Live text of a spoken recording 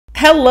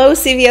Hello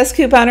CVS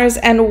couponers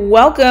and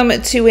welcome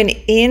to an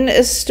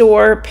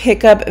in-store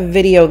pickup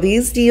video.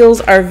 These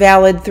deals are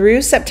valid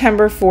through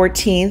September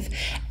 14th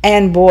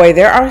and boy,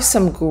 there are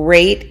some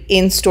great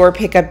in-store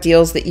pickup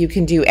deals that you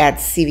can do at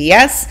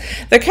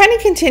CVS. They're kind of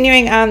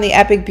continuing on the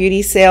Epic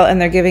Beauty sale and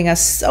they're giving us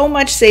so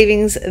much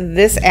savings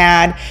this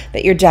ad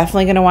that you're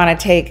definitely going to want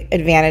to take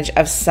advantage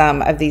of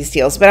some of these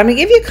deals. But I'm going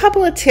to give you a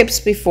couple of tips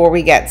before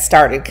we get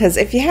started because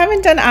if you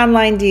haven't done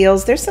online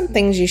deals, there's some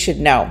things you should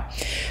know.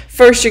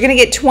 First, you're going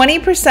to get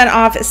 20%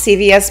 off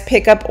CVS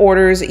pickup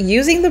orders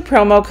using the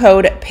promo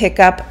code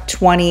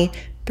PICKUP20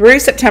 through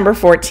September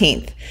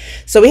 14th.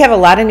 So we have a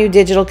lot of new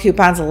digital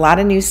coupons, a lot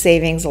of new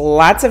savings,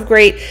 lots of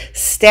great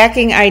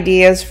stacking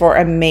ideas for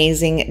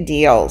amazing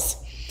deals.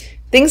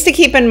 Things to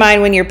keep in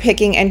mind when you're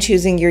picking and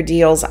choosing your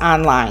deals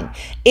online.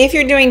 If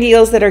you're doing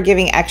deals that are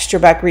giving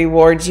extra buck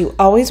rewards, you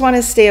always want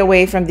to stay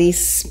away from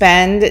these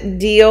spend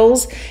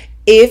deals.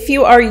 If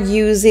you are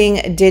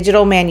using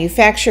digital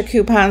manufacturer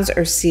coupons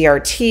or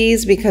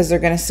CRTs, because they're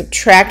going to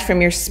subtract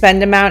from your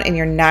spend amount and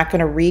you're not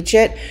going to reach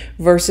it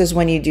versus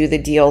when you do the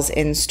deals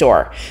in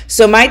store.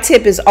 So my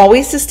tip is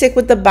always to stick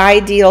with the buy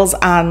deals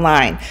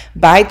online.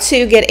 Buy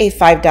two, get a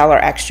 $5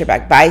 extra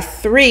buck. Buy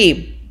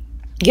three,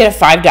 get a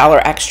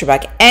 $5 extra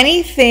buck.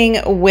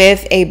 Anything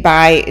with a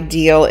buy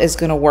deal is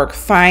going to work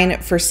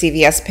fine for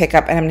CVS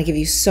pickup, and I'm going to give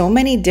you so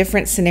many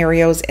different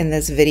scenarios in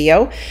this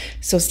video,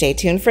 so stay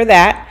tuned for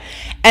that.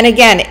 And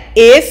again,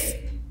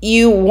 if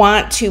you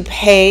want to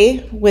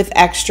pay with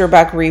extra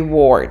buck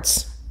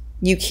rewards,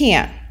 you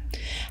can.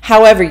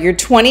 However, your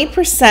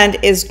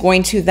 20% is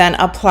going to then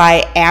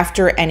apply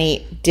after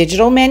any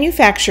digital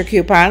manufacturer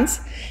coupons,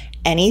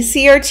 any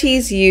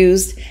CRTs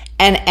used,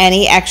 and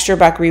any extra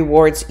buck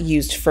rewards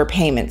used for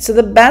payment. So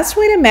the best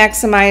way to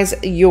maximize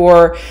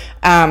your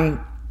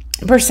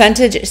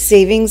percentage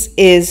savings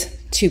is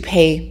to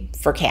pay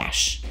for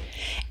cash.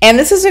 And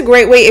this is a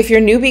great way if you're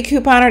a newbie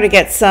couponer to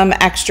get some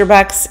extra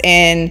bucks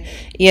in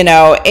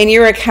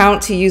your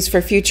account to use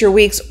for future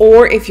weeks,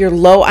 or if you're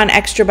low on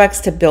extra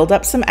bucks to build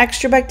up some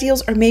extra buck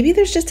deals, or maybe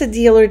there's just a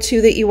deal or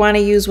two that you want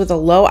to use with a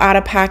low out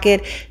of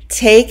pocket,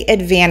 take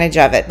advantage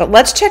of it. But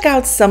let's check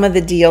out some of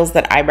the deals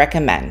that I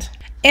recommend.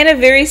 And a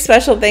very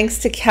special thanks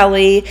to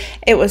Kelly.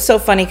 It was so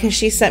funny because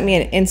she sent me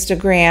an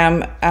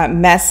Instagram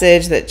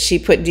message that she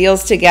put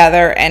deals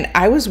together, and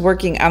I was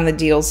working on the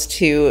deals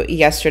too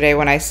yesterday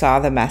when I saw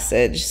the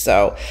message.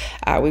 So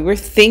we were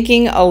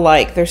thinking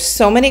alike. There's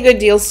so many good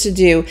deals to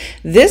do.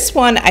 This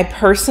one I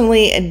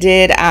personally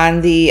did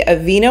on the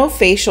Aveeno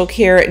Facial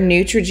Care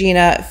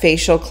Neutrogena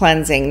Facial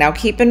Cleansing. Now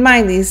keep in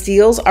mind, these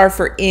deals are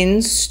for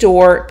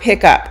in-store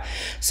pickup.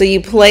 So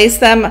you place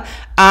them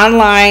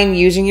online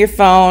using your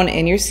phone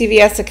in your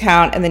CVS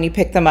account, and then you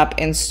pick them up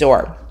in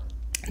store.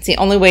 It's the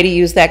only way to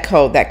use that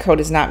code. That code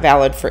is not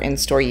valid for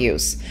in-store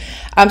use.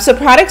 So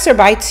products are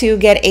buy two,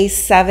 get a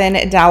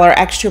 $7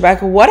 extra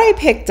buck. What I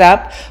picked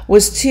up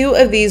was two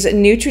of these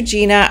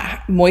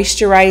Neutrogena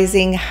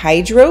Moisturizing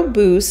Hydro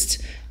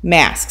Boost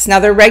masks. Now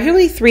they're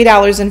regularly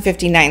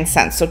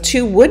 $3.59, so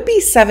two would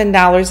be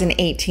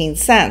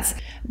 $7.18.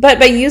 But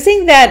by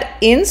using that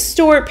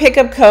in-store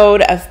pickup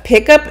code of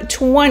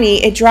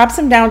PICKUP20, it drops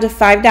them down to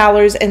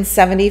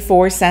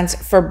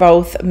 $5.74 for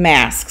both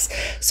masks.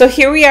 So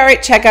here we are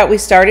at checkout. We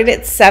started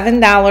at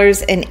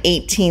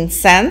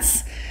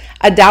 $7.18.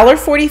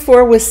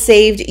 $1.44 was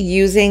saved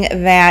using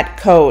that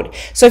code.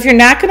 So if you're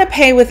not going to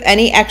pay with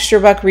any extra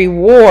buck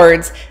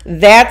rewards,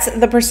 that's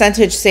the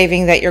percentage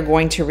saving that you're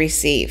going to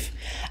receive.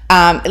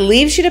 It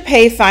leaves you to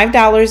pay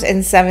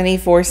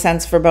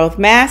 $5.74 for both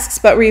masks,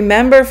 but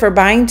remember, for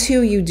buying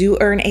two, you do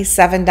earn a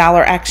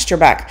 $7 extra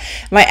buck.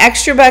 My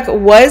extra buck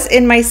was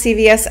in my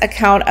CVS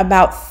account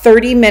about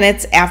 30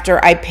 minutes after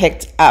I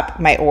picked up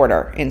my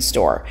order in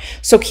store.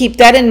 So keep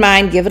that in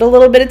mind. Give it a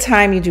little bit of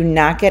time. You do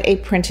not get a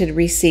printed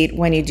receipt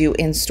when you do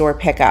in-store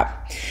pickup.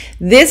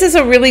 This is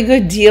a really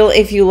good deal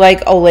if you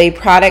like Olay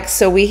products.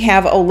 So we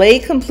have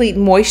Olay Complete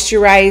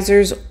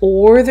Moisturizers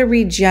or the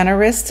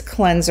Regenerist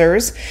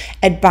Cleansers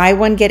at buy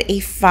one, get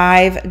a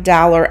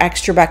 $5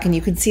 extra buck. And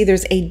you can see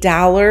there's a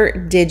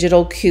 $1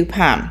 digital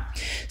coupon.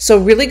 So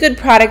really good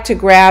product to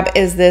grab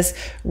is this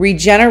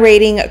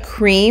Regenerating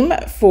Cream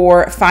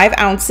for 5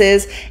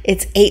 ounces.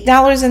 It's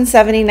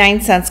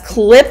 $8.79.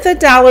 Clip the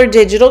 $1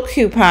 digital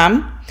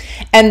coupon.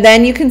 And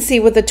then you can see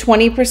with the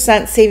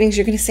 20% savings,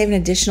 you're going to save an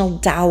additional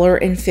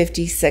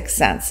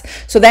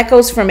 $1.56. So that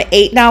goes from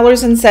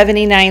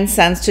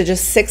 $8.79 to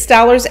just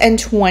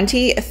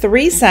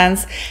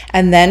 $6.23.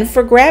 And then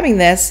for grabbing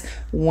this,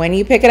 when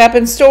you pick it up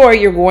in store,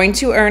 you're going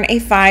to earn a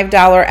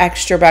 $5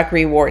 extra buck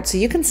reward. So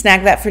you can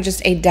snag that for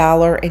just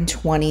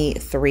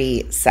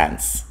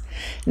 $1.23.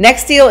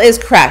 Next deal is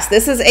Crest.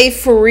 This is a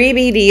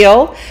freebie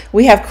deal.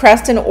 We have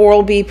Crest and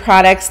Oral-B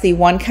products. The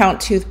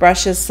 1-count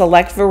toothbrushes,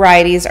 select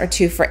varieties, are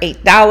 2 for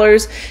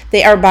 $8.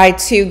 They are buy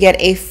two, get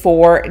a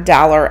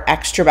 $4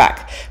 extra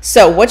buck.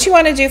 So what you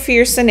want to do for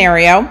your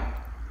scenario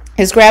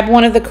is grab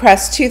one of the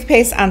Crest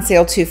toothpaste on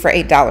sale, 2 for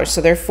 $8.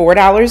 So they're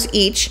 $4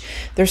 each.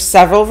 There's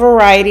several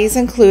varieties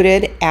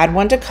included. Add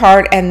one to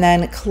cart and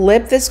then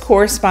clip this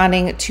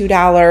corresponding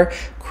 $2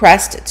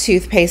 Crest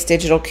toothpaste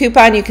digital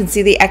coupon. You can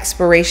see the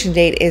expiration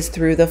date is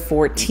through the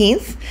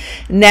 14th.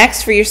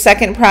 Next, for your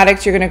second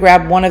product, you're going to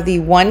grab one of the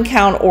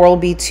 1-count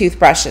Oral-B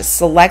toothbrushes.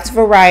 Select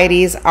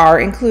varieties are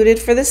included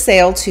for the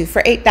sale, 2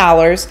 for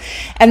 $8.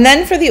 And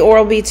then for the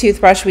Oral-B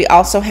toothbrush, we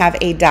also have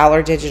a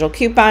 $1 digital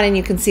coupon, and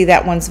you can see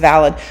that one's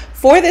valid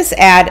for this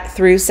ad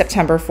through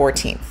September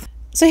 14th.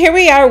 So here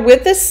we are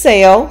with the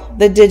sale,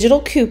 the digital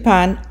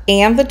coupon,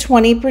 and the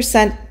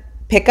 20%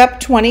 Pickup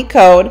 20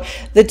 code.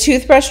 The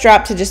toothbrush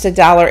dropped to just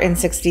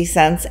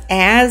 $1.60,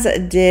 as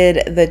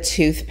did the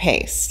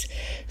toothpaste.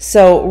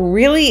 So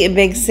really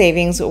big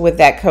savings with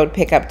that code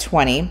Pickup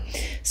 20.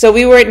 So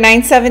we were at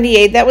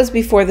 $9.78. That was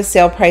before the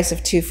sale price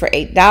of 2 for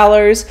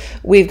 $8.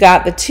 We've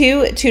got the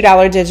two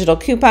 $2 digital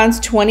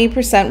coupons.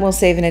 20% will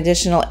save an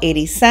additional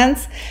 80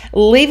 cents,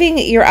 leaving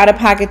your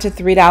out-of-pocket to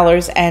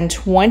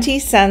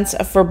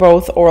 $3.20 for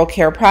both oral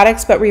care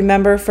products. But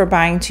remember, for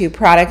buying 2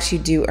 products, you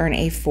do earn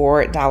a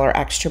 $4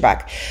 extra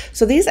buck.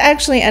 So these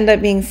actually end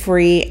up being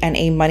free and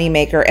a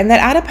moneymaker. And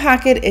that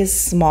out-of-pocket is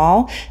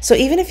small. So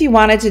even if you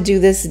wanted to do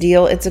this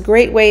deal, it's a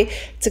great way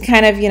to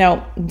kind of,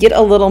 get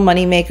a little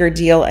moneymaker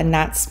deal and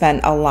not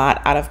spend a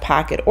lot out of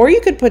pocket. Or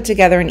you could put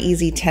together an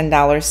easy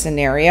 $10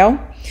 scenario.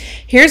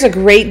 Here's a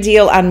great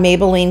deal on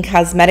Maybelline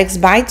Cosmetics.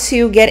 Buy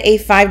 2, get a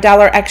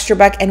 $5 extra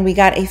buck, and we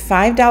got a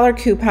 $5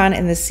 coupon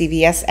in the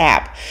CVS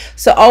app.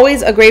 So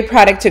always a great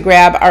product to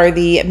grab are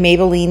the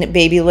Maybelline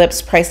Baby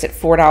Lips, priced at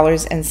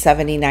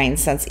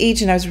 $4.79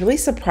 each. And I was really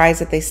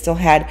surprised that they still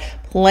had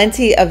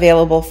plenty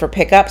available for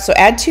pickup. So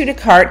add 2 to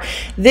cart.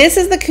 This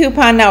is the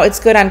coupon. Now it's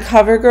good on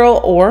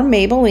CoverGirl or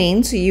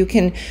Maybelline, so you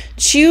can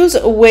choose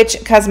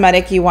which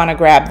cosmetic you want to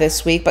grab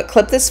this week. But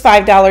clip this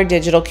 $5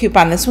 digital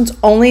coupon. This one's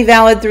only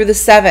valid through the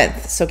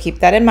 7th, so keep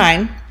that in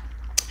mind.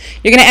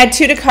 You're going to add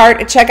 2 to cart.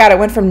 At checkout, it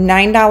went from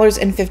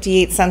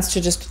 $9.58 to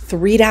just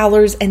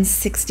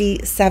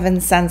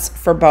 $3.67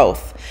 for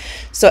both.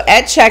 So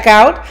at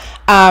checkout,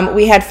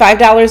 we had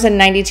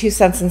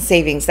 $5.92 in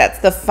savings. That's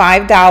the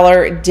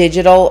 $5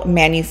 digital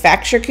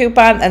manufacturer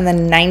coupon, and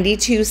then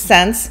 92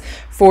 cents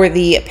for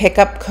the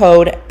pickup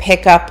code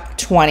Pickup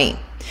 20.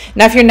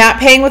 Now, if you're not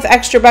paying with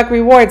extra buck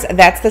rewards,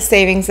 that's the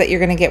savings that you're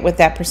going to get with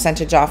that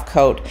percentage off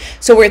code.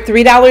 So we're at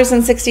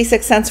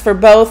 $3.66 for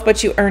both,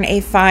 but you earn a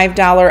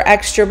 $5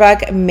 extra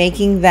buck,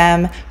 making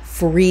them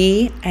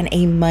free and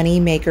a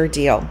money maker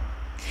deal.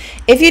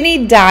 If you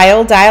need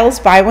Dial's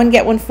buy 1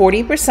 get 1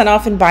 40%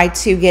 off, and buy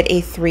 2 get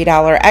a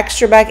 $3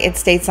 extra buck. It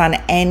states on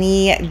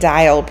any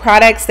Dial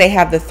products. They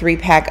have the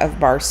 3-pack of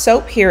bar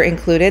soap here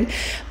included,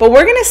 but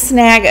we're going to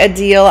snag a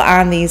deal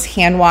on these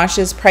hand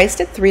washes priced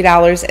at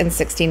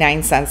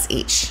 $3.69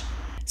 each.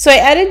 So I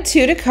added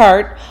 2 to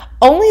cart.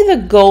 Only the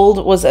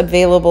gold was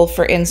available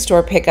for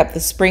in-store pickup. The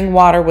spring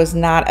water was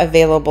not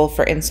available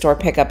for in-store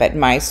pickup at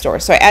my store.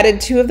 So I added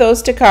 2 of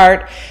those to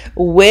cart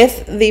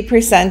with the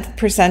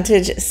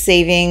percentage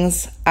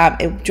savings.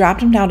 It dropped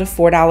them down to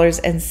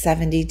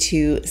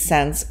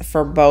 $4.72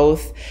 for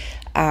both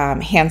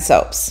hand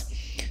soaps.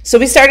 So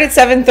we started at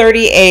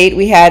 $7.38.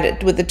 We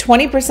had, with the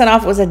 20%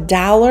 off, it was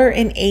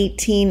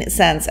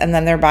 $1.18, and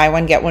then their buy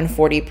 1 get 1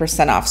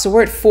 40% off. So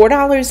we're at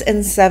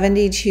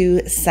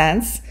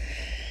 $4.72.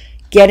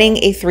 Getting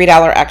a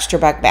 $3 extra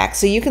buck back.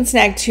 So you can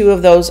snag 2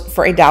 of those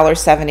for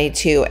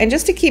 $1.72. And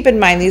just to keep in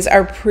mind, these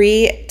are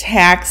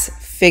pre-tax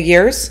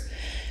figures.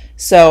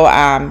 So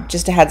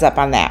just a heads up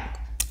on that.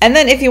 And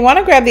then if you want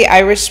to grab the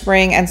Irish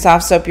Spring and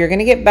soft soap, you're going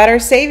to get better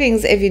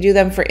savings if you do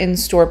them for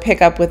in-store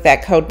pickup with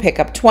that code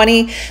Pickup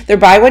 20. They're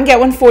buy 1 get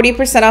 1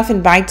 40% off,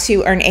 and buy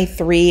 2 earn a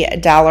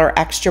 $3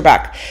 extra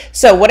buck.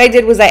 So what I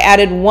did was I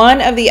added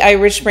 1 of the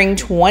Irish Spring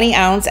 20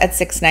 ounce at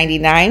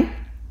 $6.99.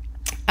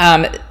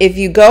 If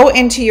you go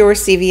into your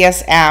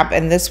CVS app,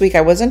 and this week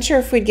I wasn't sure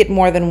if we'd get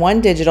more than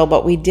 1 digital,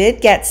 but we did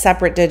get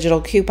separate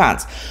digital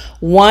coupons.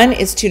 One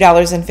is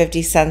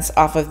 $2.50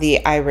 off of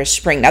the Irish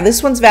Spring. Now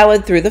this one's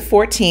valid through the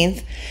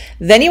 14th.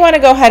 Then you want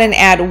to go ahead and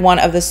add 1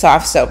 of the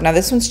soft soap. Now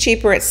this one's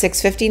cheaper at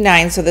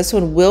 $6.59, so this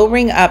one will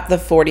ring up the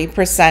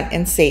 40%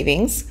 in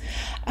savings.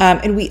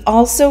 And we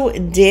also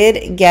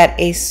did get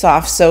a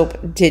soft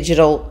soap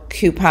digital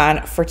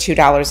coupon for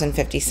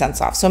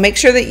 $2.50 off. So make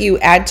sure that you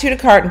add 2 to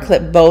cart and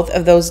clip both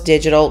of those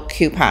digital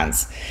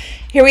coupons.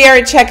 Here we are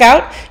at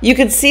checkout. You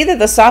can see that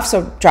the soft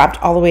soap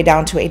dropped all the way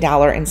down to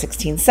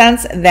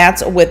 $1.16.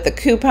 That's with the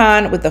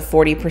coupon, with the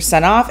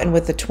 40% off, and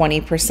with the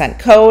 20%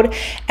 code.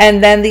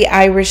 And then the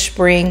Irish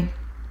Spring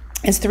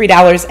is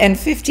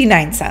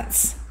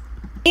 $3.59.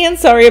 And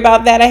sorry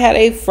about that, I had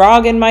a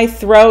frog in my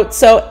throat.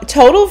 So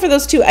total for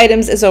those 2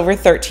 items is over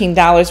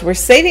 $13. We're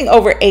saving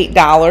over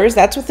 $8.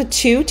 That's with the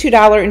two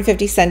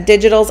 $2.50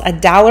 digitals,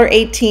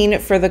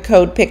 $1.18 for the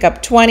code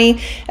Pickup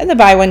 20, and the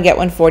buy 1 get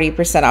 1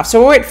 40% off.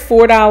 So we're at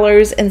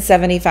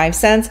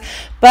 $4.75.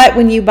 But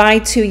when you buy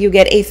 2, you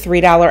get a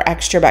 $3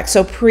 extra buck.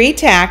 So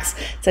pre-tax,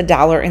 it's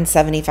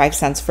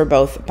 $1.75 for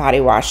both body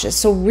washes.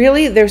 So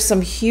really, there's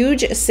some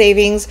huge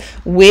savings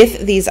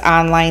with these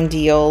online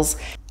deals.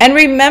 And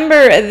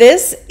remember,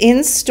 this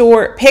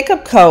in-store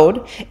pickup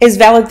code is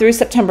valid through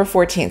September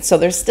 14th. So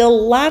there's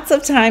still lots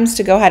of times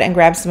to go ahead and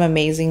grab some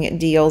amazing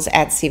deals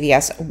at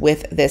CVS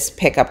with this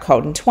pickup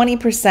code. And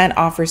 20%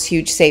 offers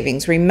huge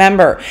savings.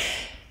 Remember,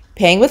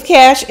 paying with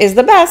cash is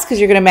the best because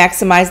you're going to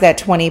maximize that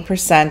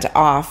 20%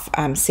 off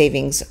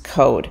savings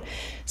code.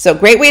 So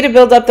great way to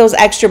build up those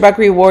extra buck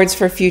rewards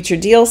for future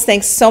deals.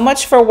 Thanks so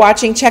much for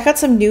watching. Check out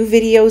some new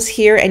videos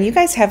here, and you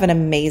guys have an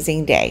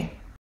amazing day.